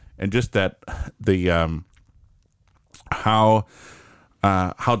sin. And just that how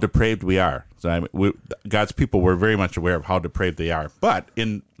depraved we are. So God's people were very much aware of how depraved they are. But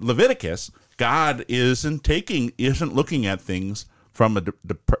in Leviticus, God isn't looking at things from a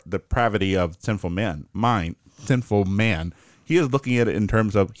depravity of sinful man. He is looking at it in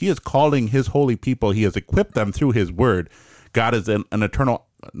terms of he is calling his holy people. He has equipped them through his word. God is he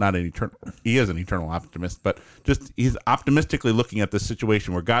is an eternal optimist, but just he's optimistically looking at this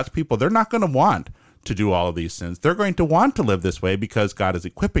situation where God's people, they're not going to want to do all of these sins. They're going to want to live this way because God is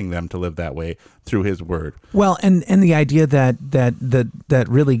equipping them to live that way through his word. Well, and the idea that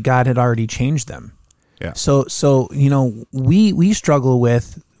really God had already changed them. Yeah. So we struggle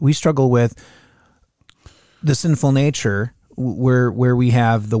with the sinful nature, where we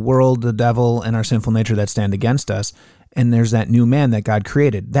have the world, the devil, and our sinful nature that stand against us, and there's that new man that God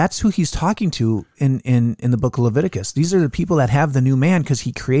created. That's who he's talking to in the book of Leviticus. These are the people that have the new man because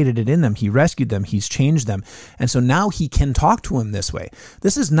he created it in them. He rescued them. He's changed them. And so now he can talk to him this way.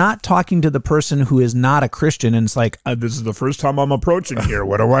 This is not talking to the person who is not a Christian and it's like, this is the first time I'm approaching here.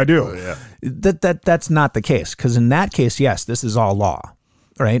 What do I do? Oh, yeah. That's not the case, because in that case, yes, this is all law,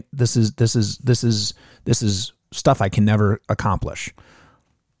 right? This is stuff I can never accomplish.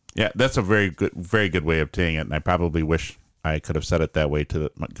 Yeah, that's a very good way of saying it, and I probably wish I could have said it that way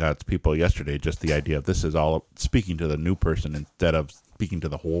to God's people yesterday, just the idea of this is all speaking to the new person instead of speaking to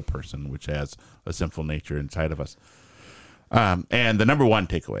the whole person, which has a sinful nature inside of us. And the number one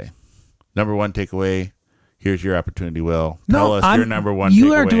takeaway, here's your opportunity, Will. Tell us your number one takeaway.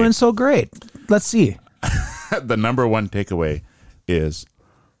 You are doing so great. Let's see. The number one takeaway is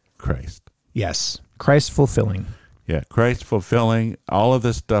Christ. Yes. Christ fulfilling. Yeah, Christ fulfilling all of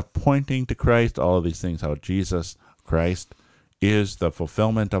this stuff, pointing to Christ, all of these things, how Jesus Christ is the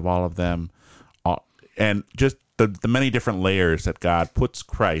fulfillment of all of them, and just the many different layers that God puts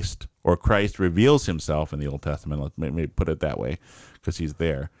Christ, or Christ reveals himself in the Old Testament. Let's maybe put it that way, because he's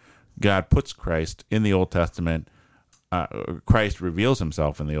there. God puts Christ in the Old Testament. Christ reveals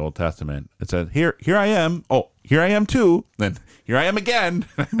himself in the Old Testament. It says, here I am. Oh, here I am too. Then here I am again.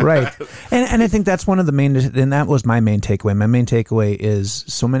 Right. And I think that's one of the main, and that was my main takeaway. My main takeaway is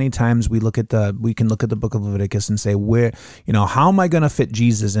so many times we can look at the book of Leviticus and say, how am I going to fit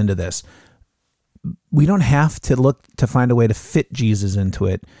Jesus into this? We don't have to look to find a way to fit Jesus into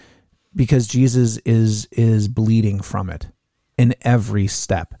it, because Jesus is bleeding from it in every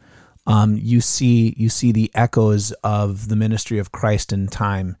step. You see the echoes of the ministry of Christ in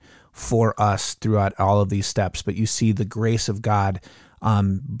time for us throughout all of these steps, but you see the grace of God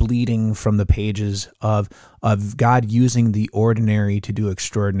bleeding from the pages of God using the ordinary to do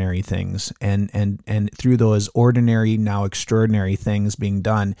extraordinary things, and through those ordinary, now extraordinary things being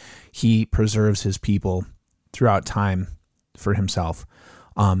done, he preserves his people throughout time for himself.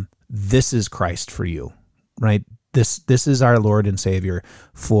 This is Christ for you, right? This is our Lord and Savior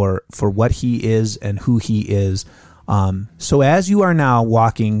for what he is and who he is. So as you are now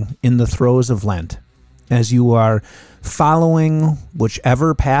walking in the throes of Lent, as you are following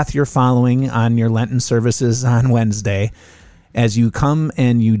whichever path you're following on your Lenten services on Wednesday, as you come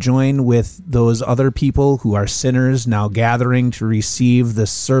and you join with those other people who are sinners now gathering to receive the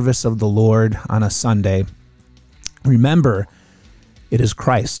service of the Lord on a Sunday, remember, it is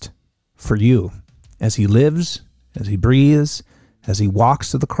Christ for you as he lives, as he breathes, as he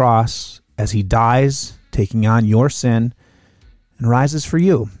walks to the cross, as he dies, taking on your sin, and rises for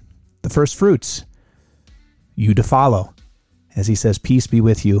you, the first fruits, you to follow. As he says, peace be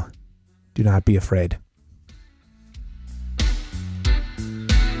with you. Do not be afraid.